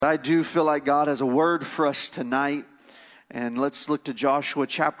I do feel like God has a word for us tonight. And let's look to Joshua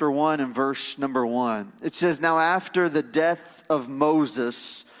chapter 1 and verse number 1. It says, "Now after the death of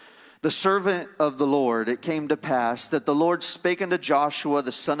Moses, the servant of the Lord, it came to pass that the Lord spake unto Joshua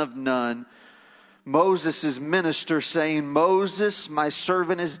the son of Nun, Moses' minister, saying, Moses, my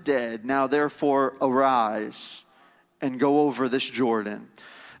servant, is dead. Now therefore arise and go over this Jordan,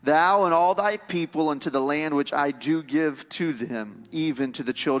 thou and all thy people, unto the land which I do give to them, even to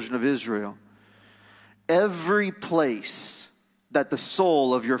the children of Israel. Every place that the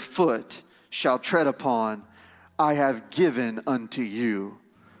sole of your foot shall tread upon, I have given unto you."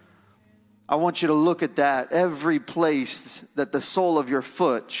 I want you to look at that. Every place that the sole of your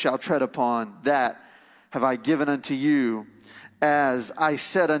foot shall tread upon, that have I given unto you, as I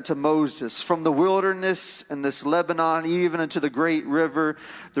said unto Moses, from the wilderness and this Lebanon, even unto the great river,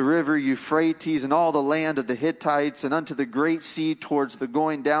 the river Euphrates, and all the land of the Hittites, and unto the great sea towards the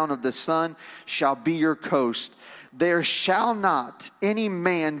going down of the sun, shall be your coast. There shall not any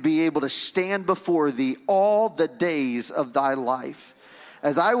man be able to stand before thee all the days of thy life.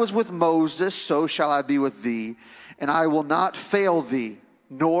 As I was with Moses, so shall I be with thee, and I will not fail thee,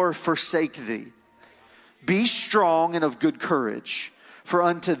 nor forsake thee. Be strong and of good courage, for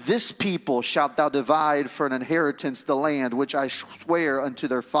unto this people shalt thou divide for an inheritance the land which I swear unto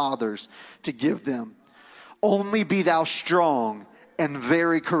their fathers to give them. Only be thou strong and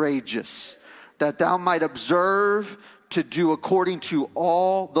very courageous, that thou might observe to do according to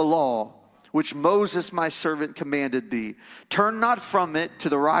all the law which Moses my servant commanded thee. Turn not from it to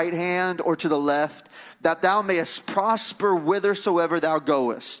the right hand or to the left, that thou mayest prosper whithersoever thou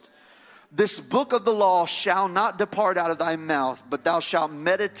goest. This book of the law shall not depart out of thy mouth, but thou shalt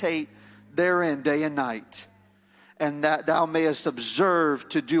meditate therein day and night, and that thou mayest observe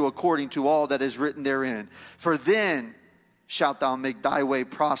to do according to all that is written therein. For then shalt thou make thy way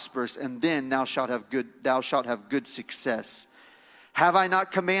prosperous, and then thou shalt have good success. Have I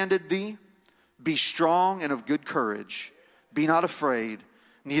not commanded thee? Be strong and of good courage. Be not afraid,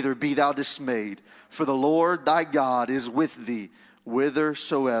 neither be thou dismayed. For the Lord thy God is with thee,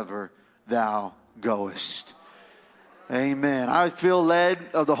 whithersoever thou goest. Amen. I feel led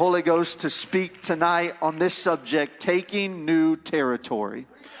of the Holy Ghost to speak tonight on this subject, taking new territory.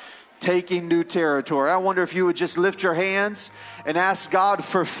 Taking new territory. I wonder if you would just lift your hands and ask God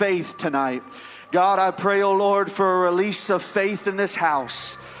for faith tonight. God, I pray, oh Lord, for a release of faith in this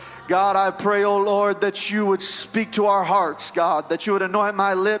house. God, I pray, oh Lord, that you would speak to our hearts, God, that you would anoint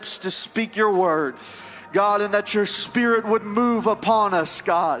my lips to speak your word, God, and that your spirit would move upon us,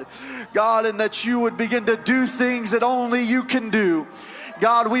 God, and that you would begin to do things that only you can do.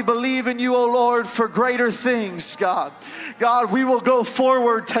 God, we believe in you, oh Lord, for greater things, God. God, we will go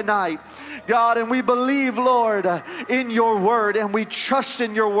forward tonight, God, and we believe, Lord, in your word, and we trust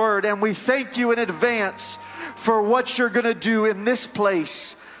in your word, and we thank you in advance for what you're going to do in this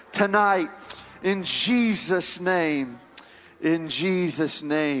place tonight, in Jesus' name. In Jesus'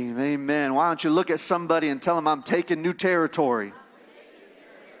 name, amen. Why don't you look at somebody and tell them, I'm taking new territory. You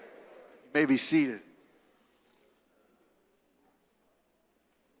may be seated.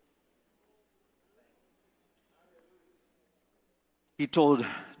 He told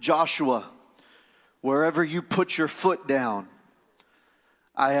Joshua, wherever you put your foot down,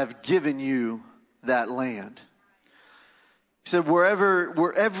 I have given you that land. He said,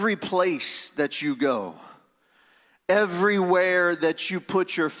 every place that you go, everywhere that you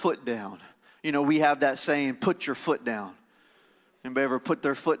put your foot down. You know, we have that saying, put your foot down. Anybody ever put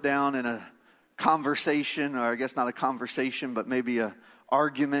their foot down in a conversation, or I guess not a conversation, but maybe a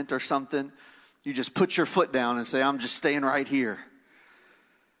argument or something? You just put your foot down and say, I'm just staying right here.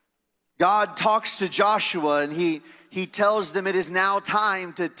 God talks to Joshua and he tells them it is now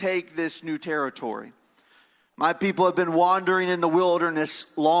time to take this new territory. My people have been wandering in the wilderness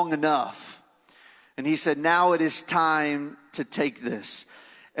long enough. And he said, now it is time to take this.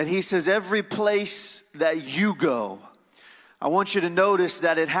 And he says, every place that you go, I want you to notice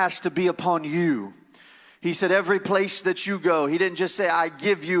that it has to be upon you. He said, every place that you go. He didn't just say, I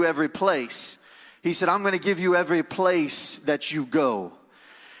give you every place. He said, I'm going to give you every place that you go.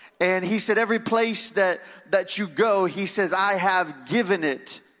 And he said, every place that you go, he says, I have given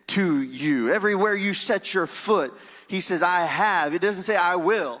it to you. Everywhere you set your foot, he says, I have. It doesn't say I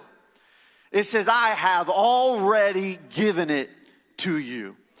will. It says, I have already given it to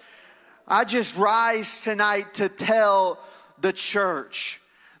you. I just rise tonight to tell the church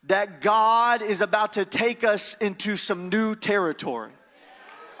that God is about to take us into some new territory.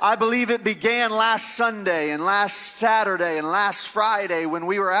 I believe it began last Sunday and last Saturday and last Friday when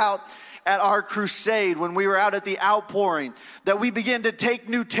we were out at our crusade, when we were out at the outpouring, that we began to take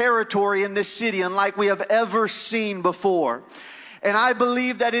new territory in this city unlike we have ever seen before. And I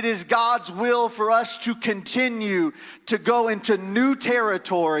believe that it is God's will for us to continue to go into new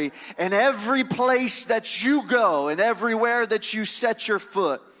territory. And every place that you go and everywhere that you set your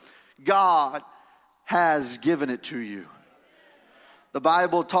foot, God has given it to you. The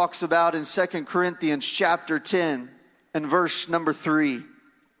Bible talks about in 2 Corinthians chapter 10 and verse number 3,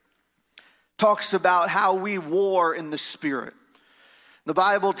 talks about how we war in the Spirit. The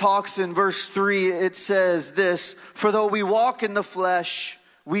Bible talks in verse 3, it says this, "For though we walk in the flesh,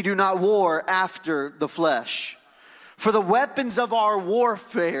 we do not war after the flesh. For the weapons of our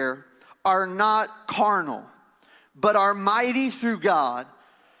warfare are not carnal, but are mighty through God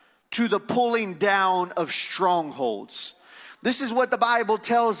to the pulling down of strongholds." This is what the Bible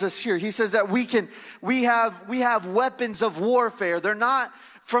tells us here. He says that we have weapons of warfare. They're not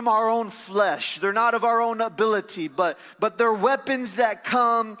from our own flesh. They're not of our own ability, but they're weapons that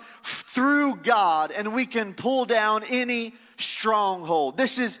come through God, and we can pull down any stronghold.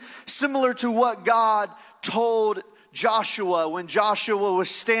 This is similar to what God told Joshua when Joshua was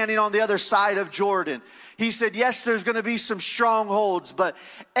standing on the other side of Jordan. He said, yes, there's going to be some strongholds, but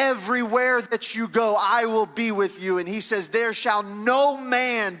everywhere that you go, I will be with you. And he says, there shall no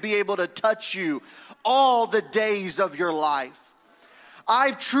man be able to touch you all the days of your life.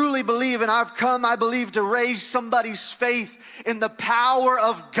 I truly believe, and I've come, I believe, to raise somebody's faith in the power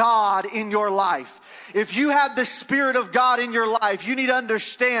of God in your life. If you have the Spirit of God in your life, you need to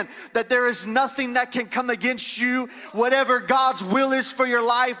understand that there is nothing that can come against you. Whatever God's will is for your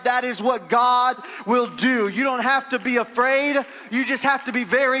life, that is what God will do. You don't have to be afraid. You just have to be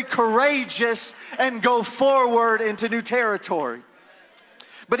very courageous and go forward into new territory.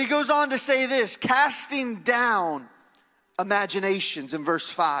 But he goes on to say this, casting down imaginations in verse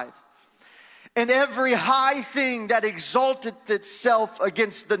 5. And every high thing that exalteth itself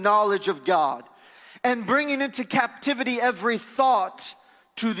against the knowledge of God, and bringing into captivity every thought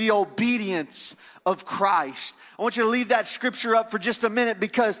to the obedience of Christ. I want you to leave that scripture up for just a minute,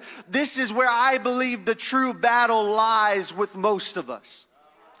 because this is where I believe the true battle lies with most of us.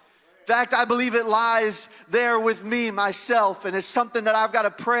 In fact, I believe it lies there with me, myself, and it's something that I've got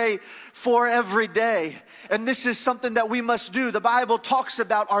to pray for every day. And this is something that we must do. The Bible talks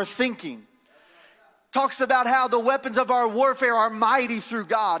about our thinking. Talks about how the weapons of our warfare are mighty through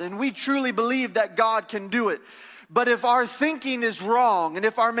God. And we truly believe that God can do it. But if our thinking is wrong, and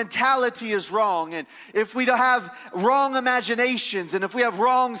if our mentality is wrong, and if we have wrong imaginations, and if we have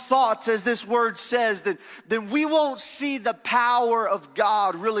wrong thoughts, as this word says, then we won't see the power of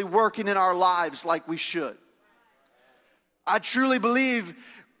God really working in our lives like we should. I truly believe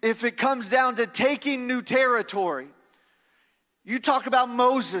if it comes down to taking new territory, you talk about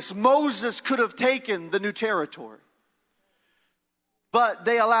Moses. Moses could have taken the new territory, but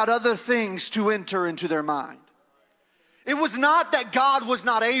they allowed other things to enter into their mind. It was not that God was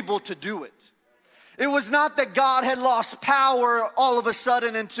not able to do it. It was not that God had lost power all of a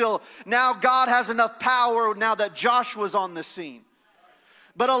sudden until now God has enough power now that Joshua's on the scene.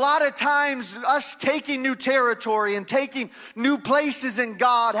 But a lot of times us taking new territory and taking new places in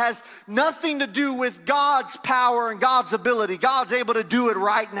God has nothing to do with God's power and God's ability. God's able to do it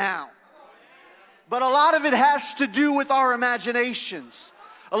right now. But a lot of it has to do with our imaginations.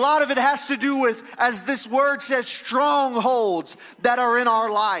 A lot of it has to do with, as this word says, strongholds that are in our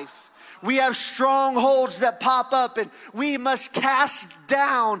life. We have strongholds that pop up, and we must cast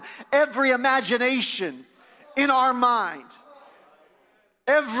down every imagination in our mind.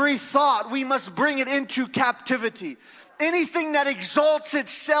 Every thought, we must bring it into captivity. Anything that exalts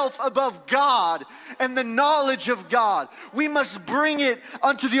itself above God and the knowledge of God, we must bring it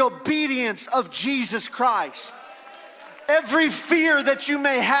unto the obedience of Jesus Christ. Every fear that you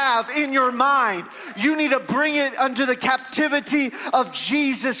may have in your mind, you need to bring it unto the captivity of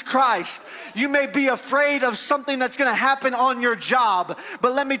Jesus Christ. You may be afraid of something that's going to happen on your job,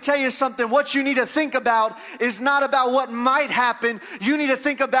 but let me tell you something. What you need to think about is not about what might happen. You need to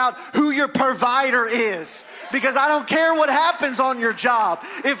think about who your provider is, because I don't care what happens on your job.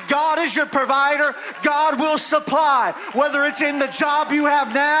 If God is your provider, God will supply, whether it's in the job you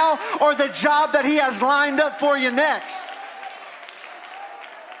have now or the job that He has lined up for you next.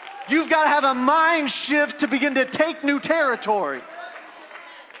 You've got to have a mind shift to begin to take new territory.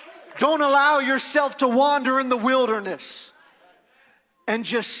 Don't allow yourself to wander in the wilderness and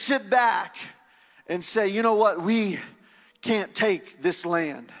just sit back and say, you know what, we can't take this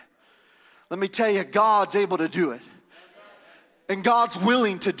land. Let me tell you, God's able to do it. And God's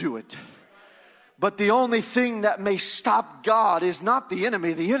willing to do it. But the only thing that may stop God is not the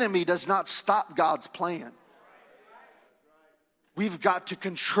enemy. The enemy does not stop God's plan. We've got to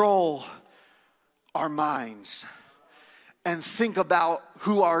control our minds and think about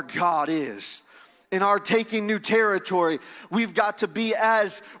who our God is. In our taking new territory, we've got to be,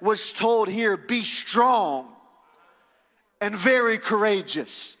 as was told here, be strong and very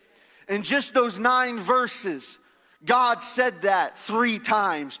courageous. In just those 9 verses, God said that 3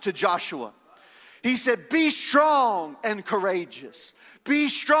 times to Joshua. He said, be strong and courageous. Be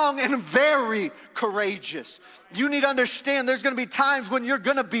strong and very courageous. You need to understand there's going to be times when you're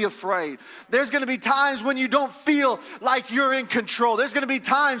going to be afraid. There's going to be times when you don't feel like you're in control. There's going to be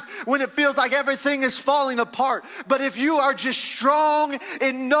times when it feels like everything is falling apart. But if you are just strong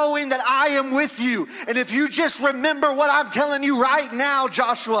in knowing that I am with you, and if you just remember what I'm telling you right now,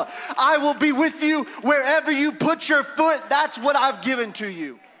 Joshua, I will be with you wherever you put your foot. That's what I've given to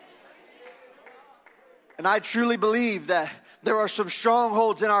you. And I truly believe that there are some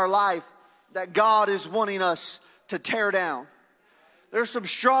strongholds in our life that God is wanting us to tear down. There are some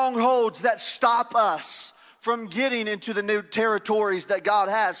strongholds that stop us from getting into the new territories that God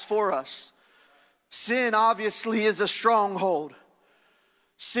has for us. Sin obviously is a stronghold.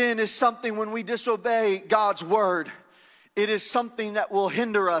 Sin is something when we disobey God's word, it is something that will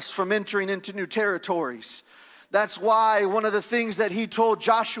hinder us from entering into new territories. That's why one of the things that he told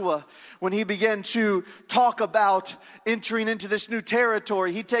Joshua when he began to talk about entering into this new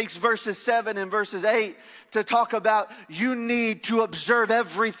territory, he takes verses 7 and verses 8 to talk about you need to observe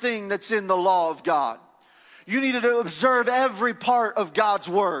everything that's in the law of God. You need to observe every part of God's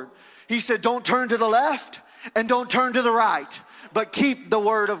word. He said, don't turn to the left and don't turn to the right, but keep the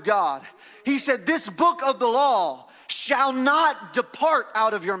word of God. He said, this book of the law shall not depart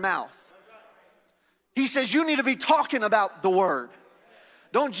out of your mouth. He says you need to be talking about the word.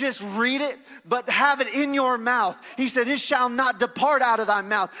 Don't just read it, but have it in your mouth. He said, it shall not depart out of thy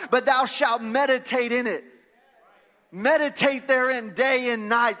mouth, but thou shalt meditate in it. Meditate therein day and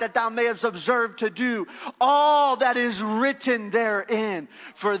night, that thou mayest observe to do all that is written therein.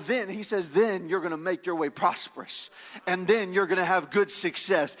 For then, he says, then you're going to make your way prosperous. And then you're going to have good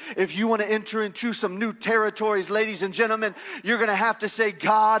success. If you want to enter into some new territories, ladies and gentlemen, you're going to have to say,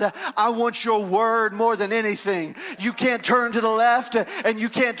 God, I want your word more than anything. You can't turn to the left and you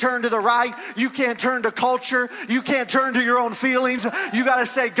can't turn to the right. You can't turn to culture. You can't turn to your own feelings. You got to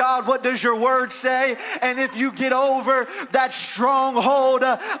say, God, what does your word say? And if you get over that stronghold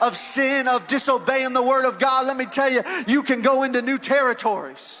of sin, of disobeying the word of God, let me tell you, you can go into new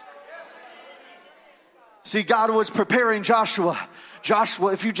territories. See, God was preparing Joshua.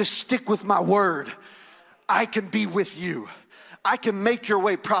 Joshua, if you just stick with my word, I can be with you. I can make your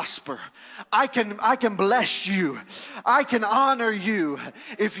way prosper. I can bless you. I can honor you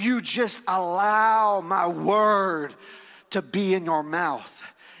if you just allow my word to be in your mouth.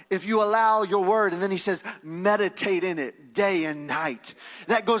 If you allow your word, and then he says, meditate in it day and night.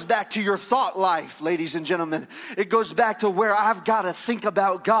 That goes back to your thought life, ladies and gentlemen. It goes back to where I've got to think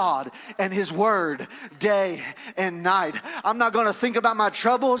about God and his word day and night. I'm not going to think about my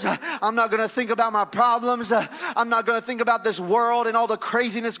troubles. I'm not going to think about my problems. I'm not going to think about this world and all the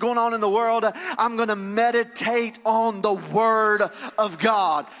craziness going on in the world. I'm going to meditate on the word of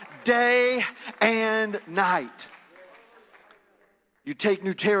God day and night. You take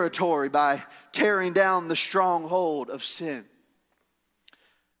new territory by tearing down the stronghold of sin.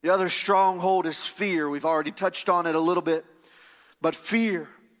 The other stronghold is fear. We've already touched on it a little bit. But fear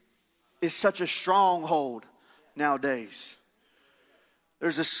is such a stronghold nowadays.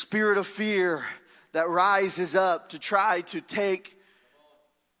 There's a spirit of fear that rises up to try to take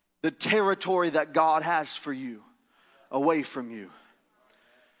the territory that God has for you away from you.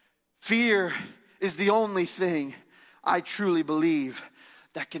 Fear is the only thing I truly believe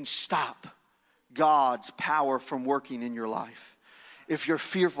that can stop God's power from working in your life. If you're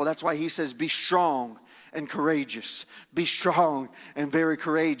fearful, that's why he says, be strong and courageous. Be strong and very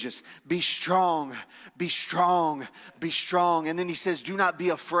courageous. Be strong, be strong, be strong. And then he says, do not be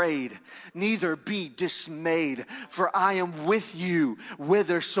afraid, neither be dismayed, for I am with you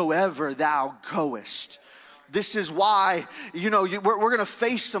whithersoever thou goest. This is why, we're going to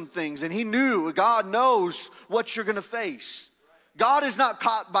face some things. And he knew, God knows what you're going to face. God is not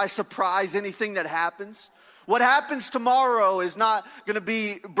caught by surprise, anything that happens. What happens tomorrow is not going to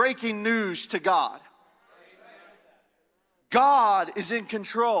be breaking news to God. God is in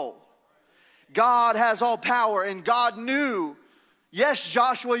control. God has all power. And God knew, yes,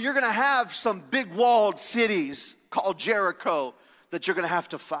 Joshua, you're going to have some big walled cities called Jericho that you're going to have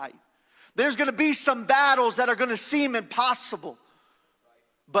to fight. There's going to be some battles that are going to seem impossible.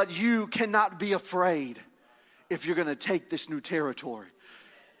 But you cannot be afraid if you're going to take this new territory.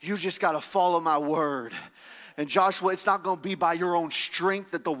 You just got to follow my word. And Joshua, it's not going to be by your own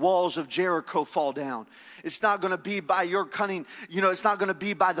strength that the walls of Jericho fall down. It's not going to be by your cunning. It's not going to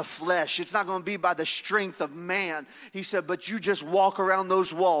be by the flesh. It's not going to be by the strength of man. He said, but you just walk around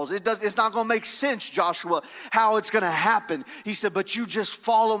those walls. It's not going to make sense, Joshua, how it's going to happen. He said, but you just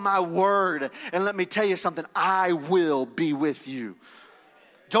follow my word. And let me tell you something. I will be with you.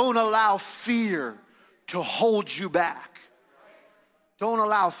 Don't allow fear to hold you back. Don't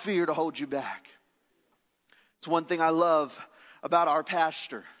allow fear to hold you back. It's one thing I love about our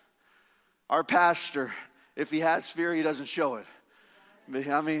pastor. Our pastor, if he has fear, he doesn't show it.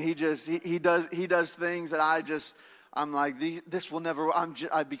 I mean, he does things that I'm like, this will never.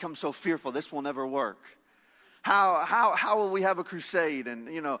 I become so fearful. This will never work. How will we have a crusade? And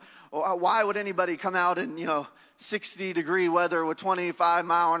why would anybody come out in 60-degree weather with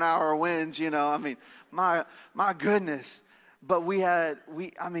 25-mile-an-hour winds? I mean, my goodness. But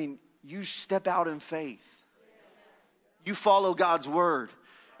you step out in faith. You follow God's word.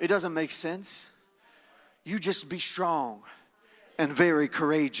 It doesn't make sense. You just be strong and very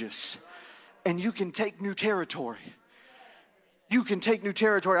courageous. And you can take new territory. You can take new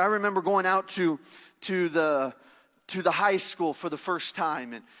territory. I remember going out to the high school for the first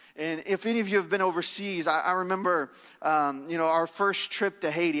time. And if any of you have been overseas, I remember, our first trip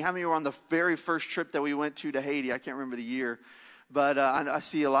to Haiti. How many were on the very first trip that we went to Haiti? I can't remember the year, but I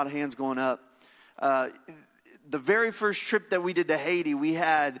see a lot of hands going up. The very first trip that we did to Haiti, we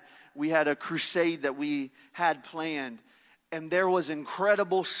had a crusade that we had planned, and there was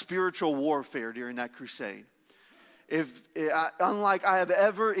incredible spiritual warfare during that crusade. Unlike I have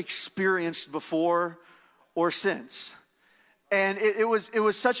ever experienced before or since. And it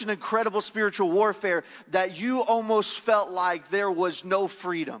was such an incredible spiritual warfare that you almost felt like there was no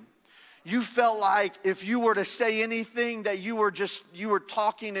freedom. You felt like if you were to say anything that you were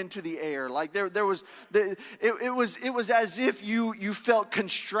talking into the air. Like it was as if you felt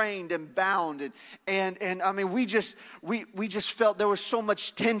constrained and bound and I mean we just felt there was so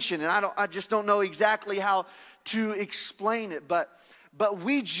much tension, and I just don't know exactly how to explain it, but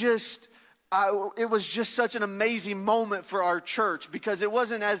it was just such an amazing moment for our church, because it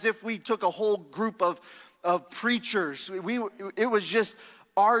wasn't as if we took a whole group of preachers. It was just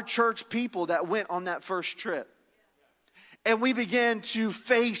our church people that went on that first trip. And we began to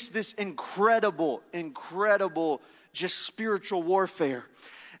face this incredible just spiritual warfare.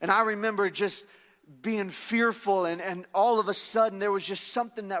 And I remember just being fearful, and all of a sudden there was just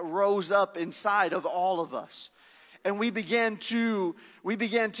something that rose up inside of all of us. And we began to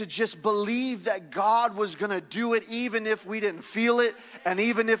just believe that God was going to do it, even if we didn't feel it and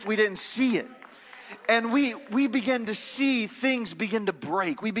even if we didn't see it. And we began to see things begin to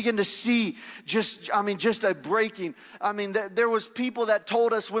break. We began to see just a breaking. I mean, there was people that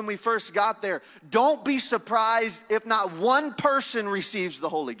told us when we first got there, don't be surprised if not one person receives the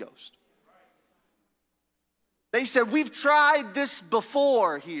Holy Ghost. They said, we've tried this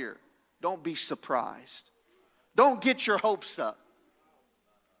before here. Don't be surprised. Don't get your hopes up.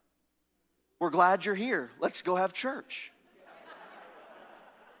 We're glad you're here. Let's go have church.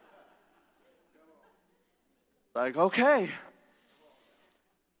 Like, okay.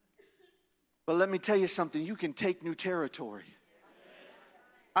 But let me tell you something. You can take new territory.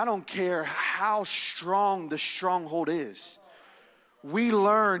 I don't care how strong the stronghold is. We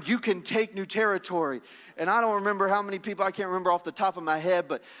learned you can take new territory. And I don't remember how many people, I can't remember off the top of my head,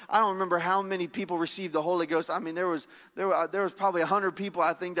 but I don't remember how many people received the Holy Ghost. I mean, there was probably 100 people,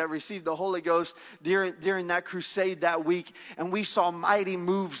 I think, that received the Holy Ghost during that crusade that week. And we saw mighty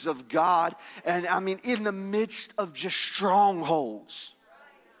moves of God. And I mean, in the midst of just strongholds.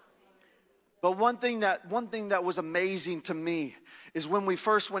 But one thing that was amazing to me is when we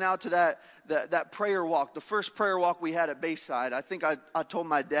first went out to that prayer walk, the first prayer walk we had at Bayside. I think I told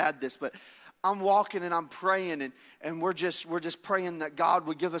my dad this, but I'm walking and I'm praying, and we're just praying that God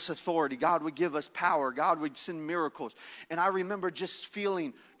would give us authority, God would give us power, God would send miracles. And I remember just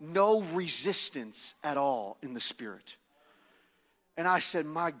feeling no resistance at all in the Spirit. And I said,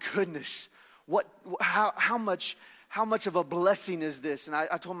 my goodness, how much of a blessing is this? And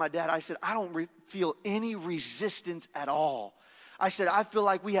I told my dad, I said, I don't feel any resistance at all. I said, I feel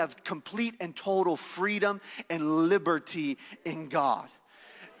like we have complete and total freedom and liberty in God.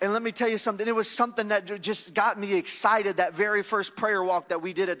 And let me tell you something. It was something that just got me excited, that very first prayer walk that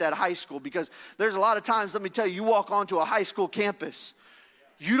we did at that high school. Because there's a lot of times, let me tell you, you walk onto a high school campus,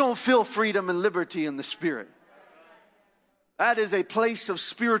 you don't feel freedom and liberty in the Spirit. That is a place of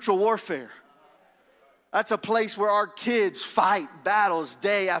spiritual warfare. That's a place where our kids fight battles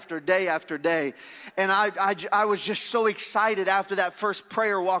day after day after day. And I was just so excited after that first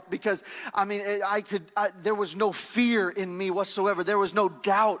prayer walk because, I mean, there was no fear in me whatsoever. There was no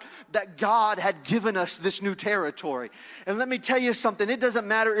doubt that God had given us this new territory. And let me tell you something. It doesn't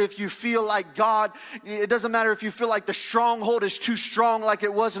matter if you feel like it doesn't matter if you feel like the stronghold is too strong like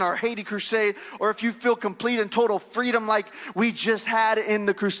it was in our Haiti crusade, or if you feel complete and total freedom like we just had in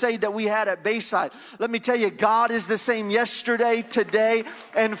the crusade that we had at Bayside. Let me tell you, God is the same yesterday, today,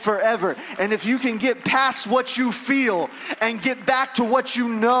 and forever. And if you can get past what you feel and get back to what you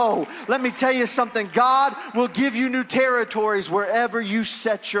know, let me tell you something. God will give you new territories wherever you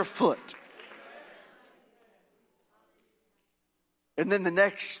set your foot. And then the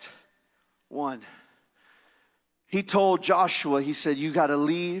next one, he told Joshua, he said, you got to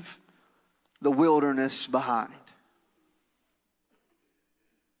leave the wilderness behind.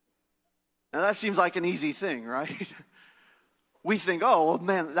 Now that seems like an easy thing, right? We think, oh, well,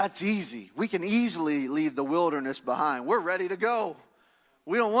 man, that's easy. We can easily leave the wilderness behind. We're ready to go.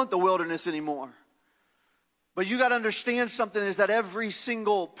 We don't want the wilderness anymore. But you got to understand something, is that every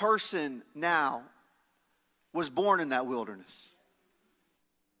single person now was born in that wilderness.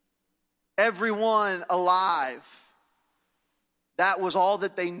 Everyone alive, that was all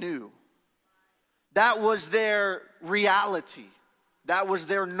that they knew. That was their reality. That was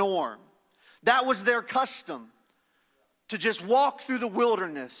their norm. That was their custom, to just walk through the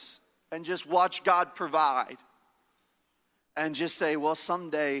wilderness and just watch God provide. And just say, well,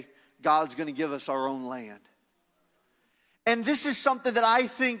 someday God's going to give us our own land. And this is something that I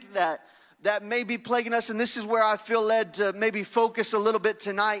think that may be plaguing us. And this is where I feel led to maybe focus a little bit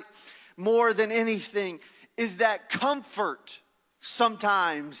tonight more than anything, is that comfort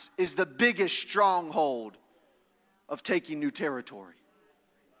sometimes is the biggest stronghold of taking new territory.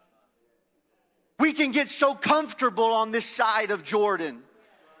 We can get so comfortable on this side of Jordan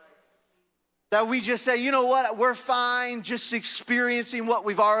that we just say, you know what, we're fine just experiencing what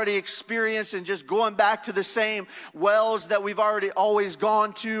we've already experienced and just going back to the same wells that we've already always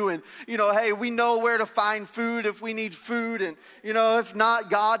gone to. And, you know, hey, we know where to find food if we need food. And, you know, if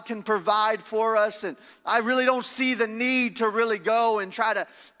not, God can provide for us. And I really don't see the need to really go and try to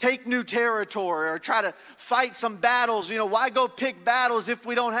take new territory or try to fight some battles. You know, why go pick battles if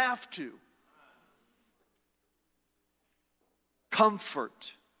we don't have to?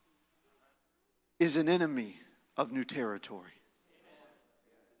 Comfort is an enemy of new territory.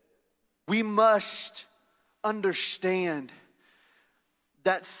 We must understand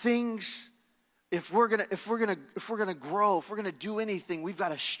that things, if we're gonna grow, if we're gonna do anything, we've got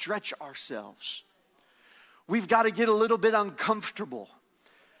to stretch ourselves. We've got to get a little bit uncomfortable.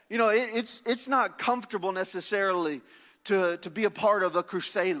 You know, it's not comfortable necessarily to be a part of a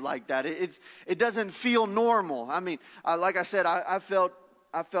crusade like that. It doesn't feel normal. I mean, like I said, I felt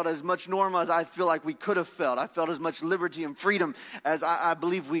as much normal as I feel like we could have felt. I felt as much liberty and freedom as I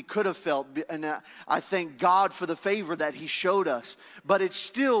believe we could have felt. And I thank God for the favor that He showed us. But it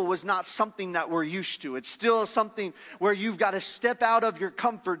still was not something that we're used to. It's still something where you've got to step out of your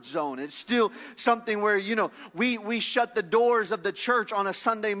comfort zone. It's still something where, you know, we shut the doors of the church on a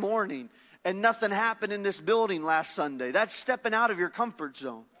Sunday morning and nothing happened in this building last Sunday. That's stepping out of your comfort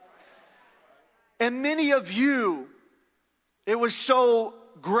zone. And many of you, it was so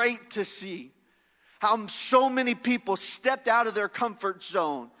great to see how so many people stepped out of their comfort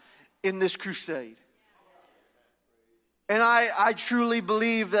zone in this crusade. And I truly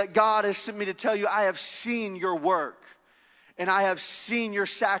believe that God has sent me to tell you, I have seen your work and I have seen your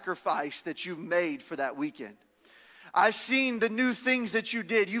sacrifice that you've made for that weekend. I've seen the new things that you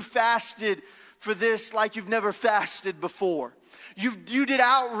did. You fasted for this like you've never fasted before. You did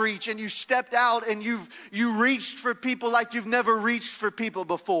outreach and you stepped out and you reached for people like you've never reached for people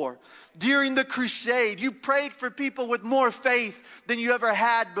before. During the crusade, you prayed for people with more faith than you ever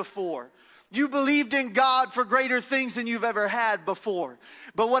had before. You believed in God for greater things than you've ever had before.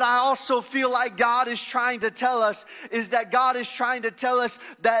 But what I also feel like God is trying to tell us is that God is trying to tell us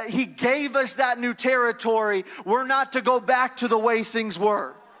that He gave us that new territory. We're not to go back to the way things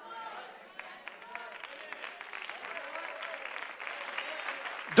were.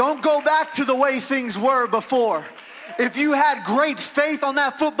 Don't go back to the way things were before. If you had great faith on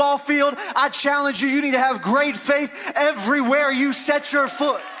that football field, I challenge you, you need to have great faith everywhere you set your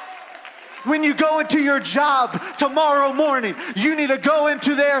foot. When you go into your job tomorrow morning, you need to go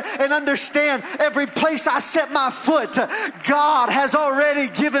into there and understand every place I set my foot, God has already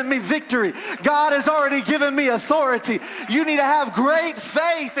given me victory. God has already given me authority. You need to have great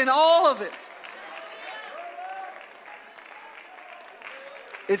faith in all of it.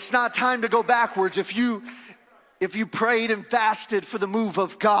 It's not time to go backwards. If you prayed and fasted for the move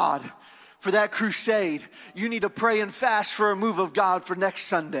of God, for that crusade, you need to pray and fast for a move of God for next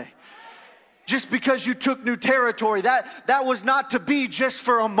Sunday. Just because you took new territory, that was not to be just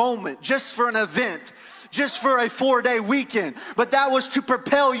for a moment, just for an event, just for a 4-day weekend, but that was to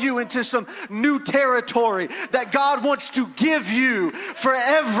propel you into some new territory that God wants to give you for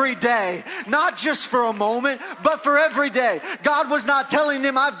every day, not just for a moment, but for every day. God was not telling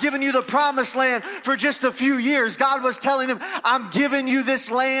them, I've given you the promised land for just a few years. God was telling them, I'm giving you this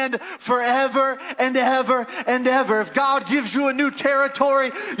land forever and ever and ever. If God gives you a new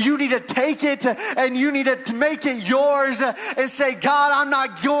territory, you need to take it and you need to make it yours and say, God, I'm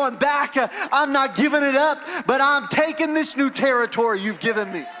not going back. I'm not giving it up, but I'm taking this new territory you've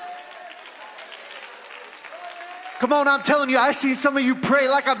given me. Come on, I'm telling you, I see some of you pray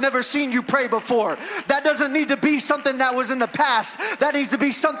like I've never seen you pray before. That doesn't need to be something that was in the past. That needs to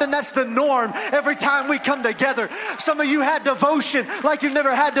be something that's the norm every time we come together. Some of you had devotion like you've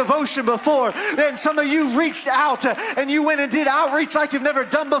never had devotion before. And some of you reached out and you went and did outreach like you've never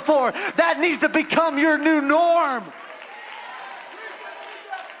done before. That needs to become your new norm.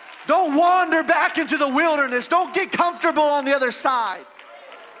 Don't wander back into the wilderness. Don't get comfortable on the other side.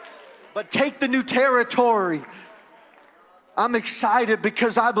 But take the new territory. I'm excited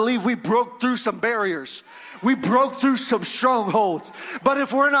because I believe we broke through some barriers. We broke through some strongholds. But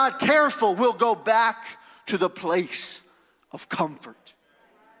if we're not careful, we'll go back to the place of comfort.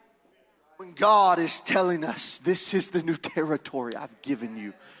 When God is telling us, this is the new territory I've given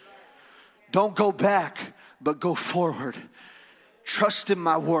you. Don't go back, but go forward. Trust in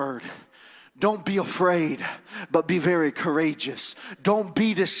my word. Don't be afraid, but be very courageous. Don't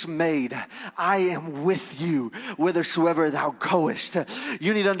be dismayed. I am with you whithersoever thou goest.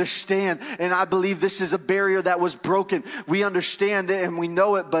 You need to understand, and I believe this is a barrier that was broken. We understand it and we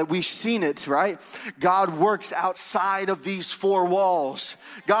know it, but we've seen it, right? God works outside of these four walls.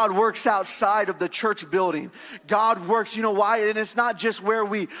 God works outside of the church building. God works, you know why? And it's not just where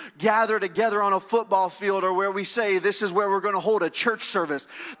we gather together on a football field or where we say this is where we're going to hold a church service.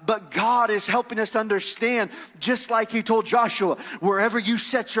 But God is helping us understand, just like he told Joshua, wherever you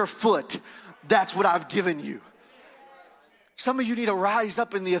set your foot, that's what I've given you. Some of you need to rise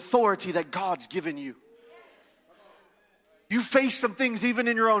up in the authority that God's given you. You face some things even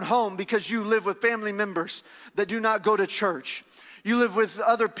in your own home because you live with family members that do not go to church. You live with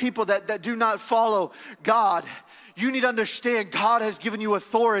other people that do not follow God. You need to understand God has given you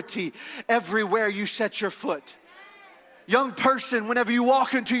authority everywhere you set your foot. Young person, whenever you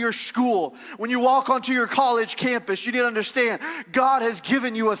walk into your school, when you walk onto your college campus, you need to understand God has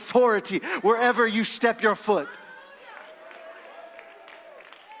given you authority wherever you step your foot.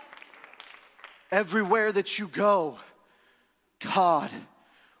 Everywhere that you go, God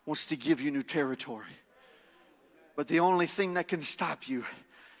wants to give you new territory. But the only thing that can stop you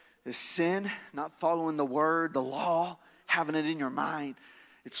is sin, not following the word, the law, having it in your mind.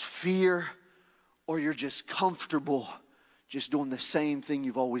 It's fear, or you're just comfortable just doing the same thing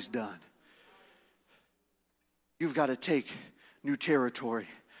you've always done. You've got to take new territory.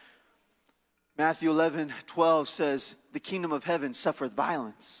 Matthew 11:12 says, the kingdom of heaven suffereth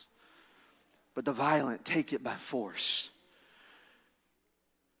violence, but the violent take it by force.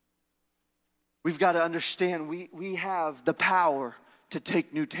 We've got to understand we have the power to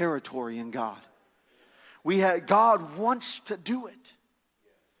take new territory in God. God wants to do it.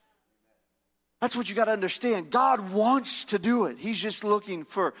 That's what you got to understand. God wants to do it. He's just looking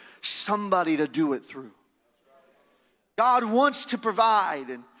for somebody to do it through. God wants to provide,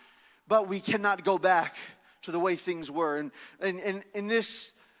 but we cannot go back to the way things were.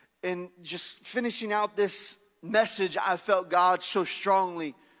 And just finishing out this message, I felt God so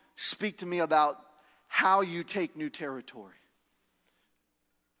strongly speak to me about how you take new territory.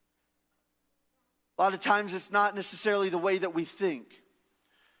 A lot of times it's not necessarily the way that we think.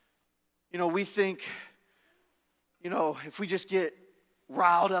 You know, we think, if we just get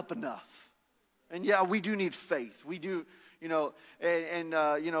riled up enough. And yeah, we do need faith. We do, we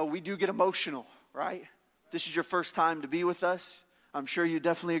do get emotional, right? This is your first time to be with us. I'm sure you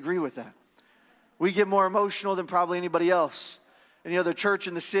definitely agree with that. We get more emotional than probably anybody else, any other church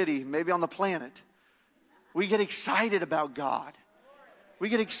in the city, maybe on the planet. We get excited about God. We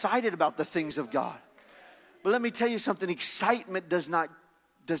get excited about the things of God. But let me tell you something, excitement does not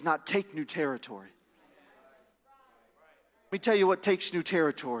take new territory. Let me tell you what takes new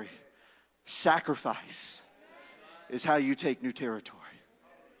territory. Sacrifice is how you take new territory.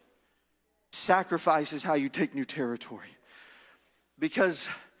 Sacrifice is how you take new territory. Because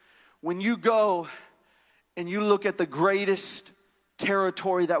when you go and you look at the greatest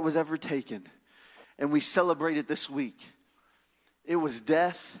territory that was ever taken. And we celebrate it this week. It was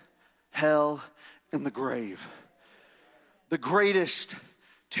death, hell, and the grave. The greatest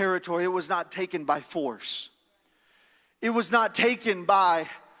territory. It was not taken by force. It was not taken by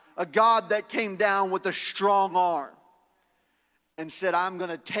a God that came down with a strong arm and said, I'm going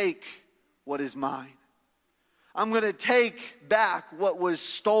to take what is mine. I'm going to take back what was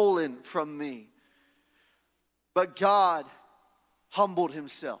stolen from me. But God humbled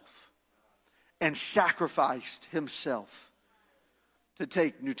himself and sacrificed himself to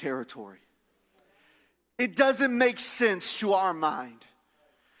take new territory. It doesn't make sense to our mind.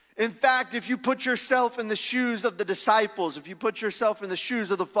 In fact, if you put yourself in the shoes of the disciples, if you put yourself in the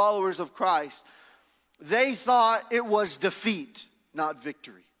shoes of the followers of Christ, they thought it was defeat, not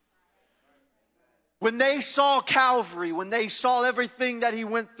victory. When they saw Calvary, when they saw everything that he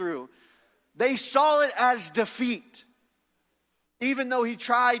went through, they saw it as defeat. Even though he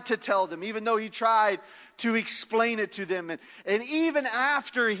tried to tell them, even though he tried to explain it to them. And even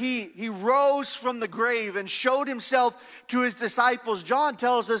after he rose from the grave and showed himself to his disciples, John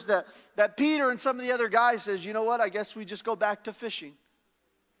tells us that Peter and some of the other guys says, you know what, I guess we just go back to fishing.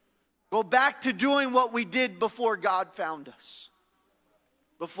 Go back to doing what we did before God found us.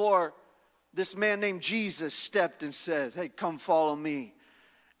 Before this man named Jesus stepped and said, hey, come follow me,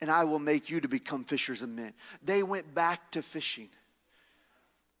 and I will make you to become fishers of men. They went back to fishing.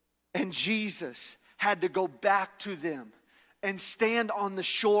 And Jesus had to go back to them and stand on the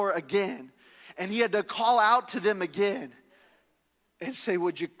shore again. And he had to call out to them again and say,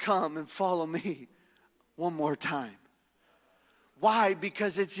 would you come and follow me one more time? Why?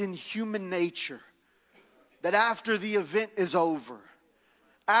 Because it's in human nature that after the event is over,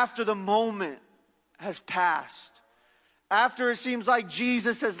 after the moment has passed, after it seems like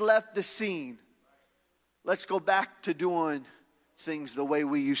Jesus has left the scene, let's go back to doing things the way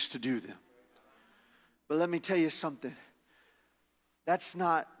we used to do them. But let me tell you something. That's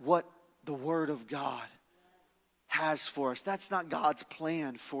not what the Word of God has for us. That's not God's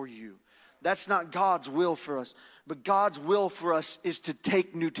plan for you. That's not God's will for us. But God's will for us is to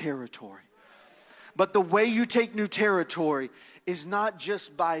take new territory. But the way you take new territory is not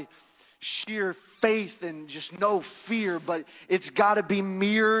just by sheer faith and just no fear, but it's got to be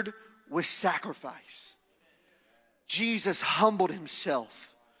mirrored with sacrifice. Jesus humbled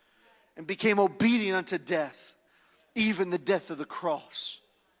himself and became obedient unto death, even the death of the cross.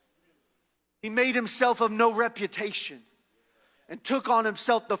 He made himself of no reputation and took on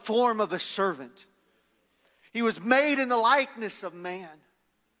himself the form of a servant. He was made in the likeness of man.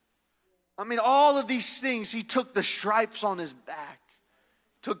 I mean, all of these things, he took the stripes on his back,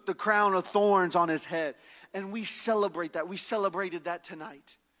 took the crown of thorns on his head, and we celebrate that. We celebrated that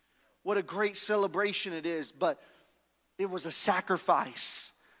tonight. What a great celebration it is, but it was a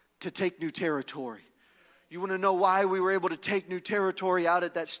sacrifice to take new territory. You want to know why we were able to take new territory out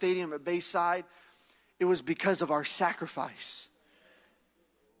at that stadium at Bayside? It was because of our sacrifice.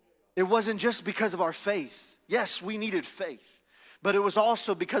 It wasn't just because of our faith. Yes, we needed faith. But it was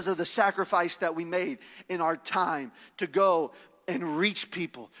also because of the sacrifice that we made in our time to go and reach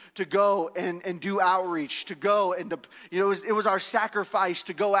people, to go and do outreach, to go and it was our sacrifice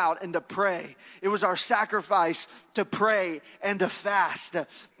to go out and to pray. It was our sacrifice to pray and to fast.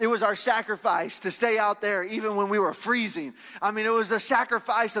 It was our sacrifice to stay out there even when we were freezing. I mean, it was a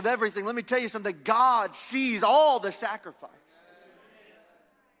sacrifice of everything. Let me tell you something. God sees all the sacrifice.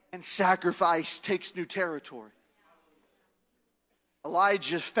 And sacrifice takes new territory.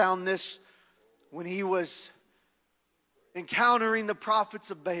 Elijah found this when he was encountering the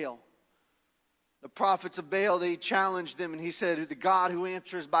prophets of Baal. The prophets of Baal, they challenged them, and he said, the God who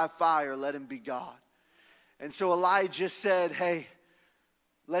answers by fire, let him be God. And so Elijah said, hey,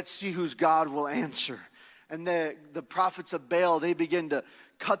 let's see whose God will answer. And the prophets of Baal, they begin to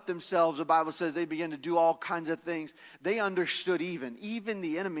cut themselves. The Bible says they begin to do all kinds of things. They understood even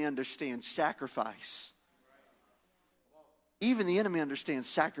the enemy understands sacrifice. Even the enemy understands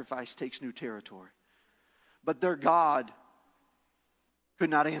sacrifice takes new territory. But their God could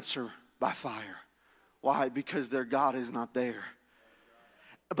not answer by fire. Why? Because their God is not there.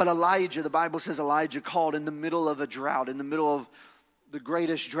 But Elijah, the Bible says Elijah called in the middle of a drought, in the middle of the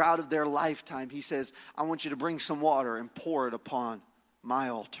greatest drought of their lifetime. He says, I want you to bring some water and pour it upon my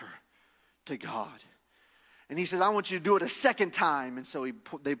altar to God. And he says, I want you to do it a second time. And so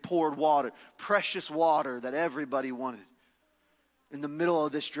they poured water, precious water that everybody wanted. In the middle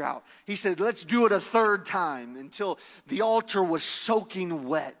of this drought. He said, let's do it a third time until the altar was soaking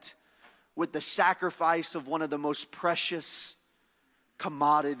wet with the sacrifice of one of the most precious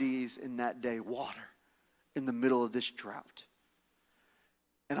commodities in that day, water, in the middle of this drought.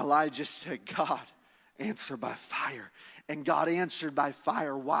 And Elijah said, God, answer by fire. And God answered by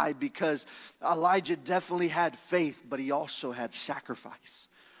fire. Why? Because Elijah definitely had faith, but he also had sacrifice.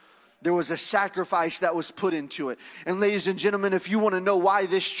 There was a sacrifice that was put into it. And ladies and gentlemen, if you want to know why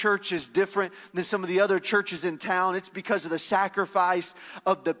this church is different than some of the other churches in town, it's because of the sacrifice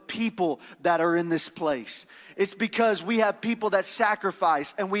of the people that are in this place. It's because we have people that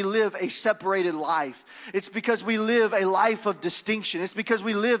sacrifice and we live a separated life. It's because we live a life of distinction. It's because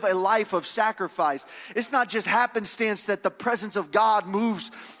we live a life of sacrifice. It's not just happenstance that the presence of God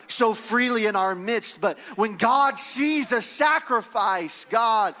moves so freely in our midst, but when God sees a sacrifice,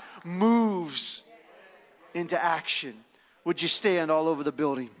 God moves into action. Would you stand all over the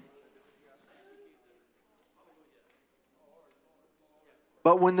building?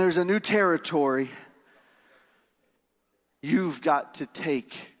 But when there's a new territory, you've got to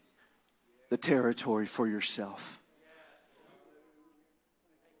take the territory for yourself.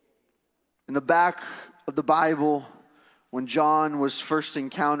 In the back of the Bible, when John was first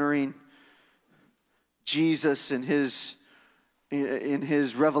encountering Jesus in his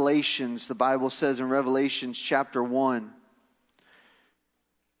revelations, the Bible says in Revelations chapter 1.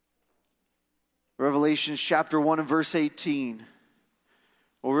 Revelations chapter 1 and verse 18.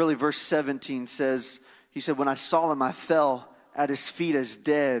 Well, really verse 17 says, he said, when I saw him, I fell at his feet as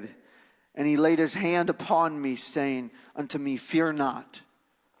dead. And he laid his hand upon me, saying unto me, fear not.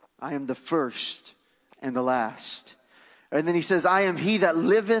 I am the first and the last. And then he says, I am he that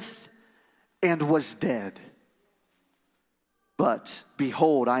liveth and was dead. But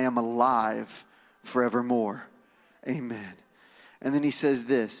behold, I am alive forevermore. Amen. And then he says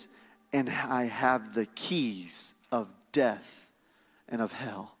this, and I have the keys of death and of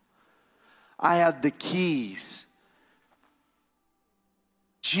hell. I have the keys.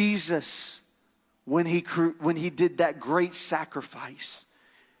 Jesus, when he did that great sacrifice,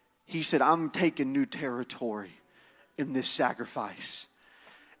 he said, I'm taking new territory in this sacrifice.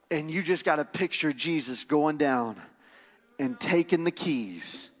 And you just got to picture Jesus going down and taking the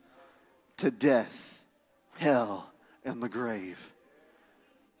keys to death, hell, and the grave.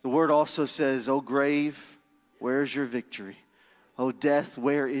 The word also says, O grave, where is your victory? O death,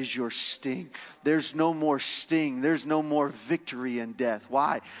 where is your sting? There's no more sting. There's no more victory in death.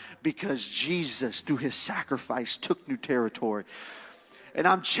 Why? Because Jesus, through his sacrifice, took new territory. And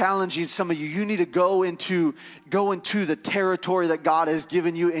I'm challenging some of you. You need to go into the territory that God has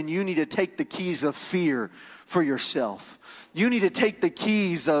given you, and you need to take the keys of fear for yourself. You need to take the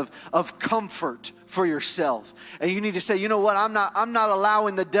keys of comfort for yourself. And you need to say, you know what, I'm not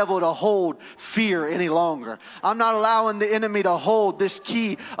allowing the devil to hold fear any longer. I'm not allowing the enemy to hold this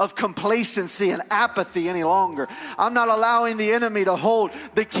key of complacency and apathy any longer. I'm not allowing the enemy to hold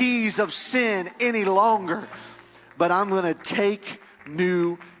the keys of sin any longer. But I'm going to take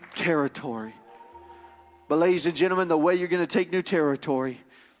new territory. But ladies and gentlemen, the way you're going to take new territory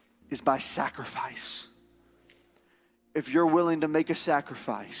is by sacrifice. If you're willing to make a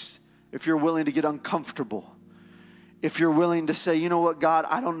sacrifice, if you're willing to get uncomfortable, if you're willing to say, you know what, God,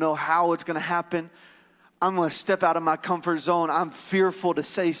 I don't know how it's going to happen. I'm going to step out of my comfort zone. I'm fearful to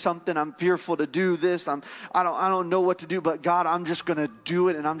say something. I'm fearful to do this. I don't know what to do, but God, I'm just going to do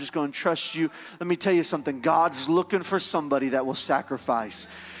it, and I'm just going to trust you. Let me tell you something. God's looking for somebody that will sacrifice.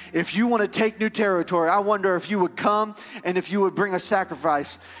 If you want to take new territory, I wonder if you would come and if you would bring a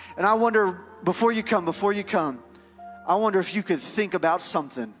sacrifice. And I wonder, before you come, I wonder if you could think about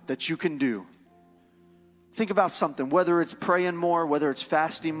something that you can do. Think about something, whether it's praying more, whether it's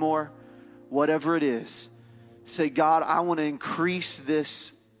fasting more, whatever it is. Say, God, I want to increase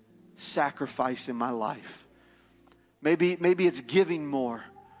this sacrifice in my life. Maybe it's giving more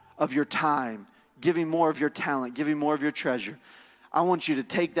of your time, giving more of your talent, giving more of your treasure. I want you to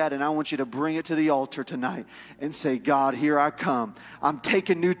take that and I want you to bring it to the altar tonight and say, God, here I come. I'm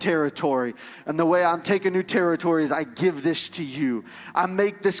taking new territory. And the way I'm taking new territory is I give this to you. I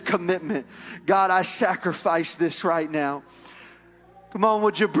make this commitment. God, I sacrifice this right now. Come on,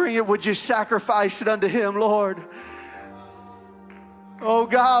 would you bring it? Would you sacrifice it unto him, Lord? Oh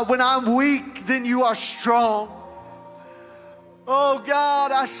God, when I'm weak, then you are strong. Oh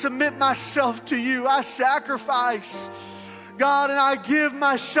God, I submit myself to you. I sacrifice. God, and I give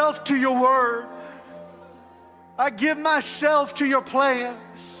myself to your word. I give myself to your plan.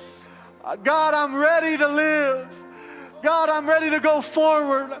 God, I'm ready to live. God, I'm ready to go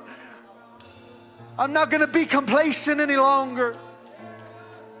forward. I'm not going to be complacent any longer.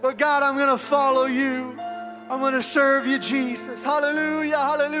 But God, I'm going to follow you. I'm going to serve you, Jesus. Hallelujah,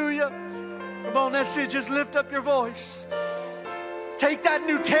 hallelujah. Come on, that's it. Just lift up your voice. Take that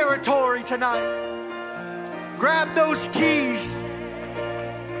new territory tonight. Grab those keys.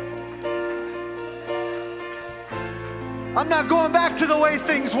 I'm not going back to the way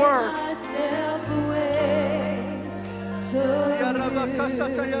things were.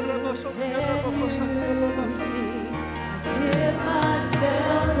 Give myself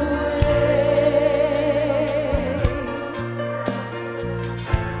away.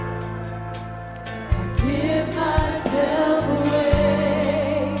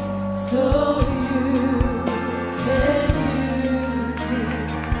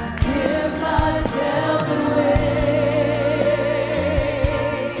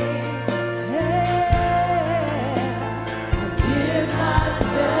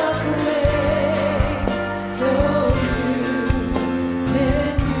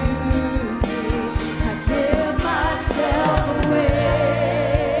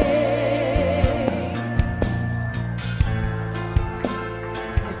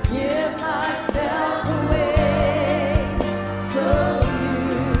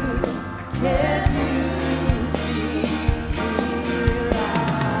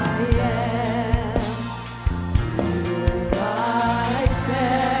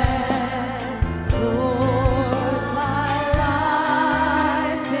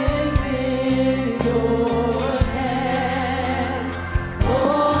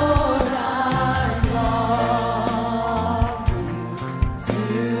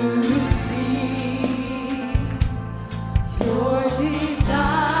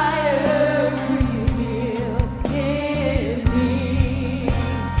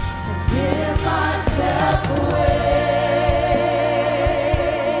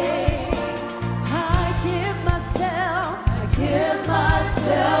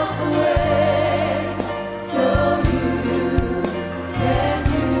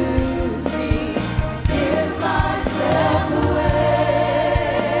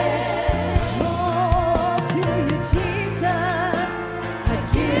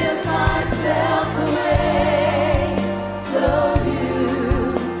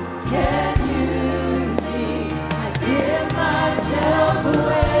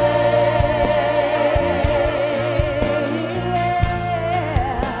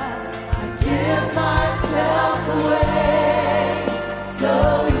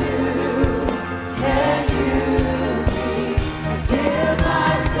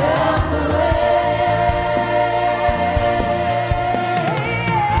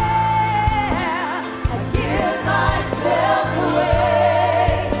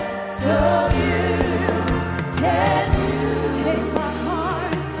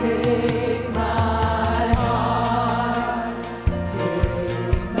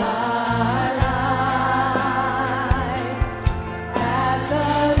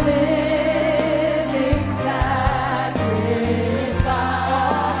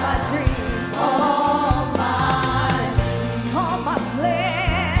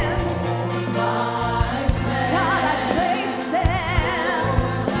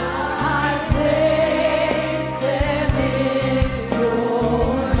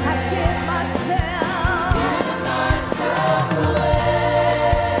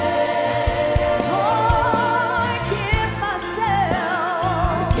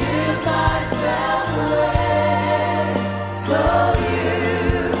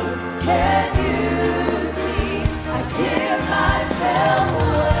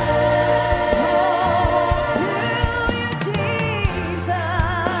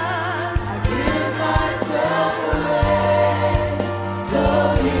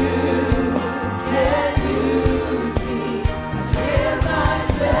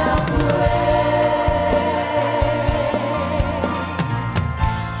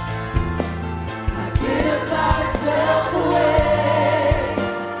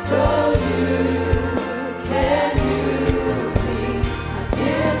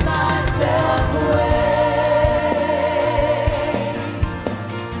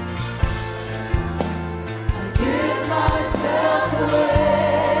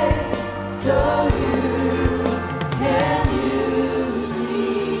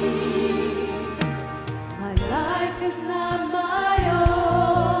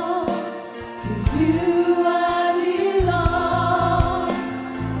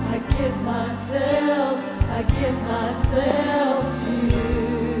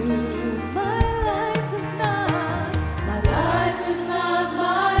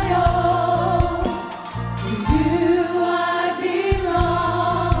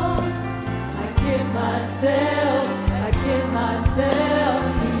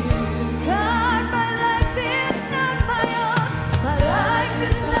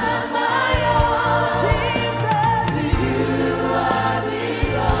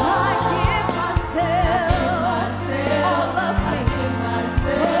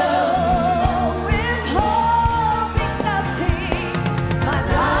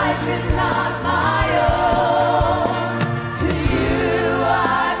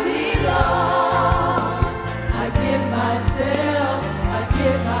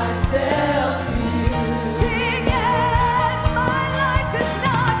 myself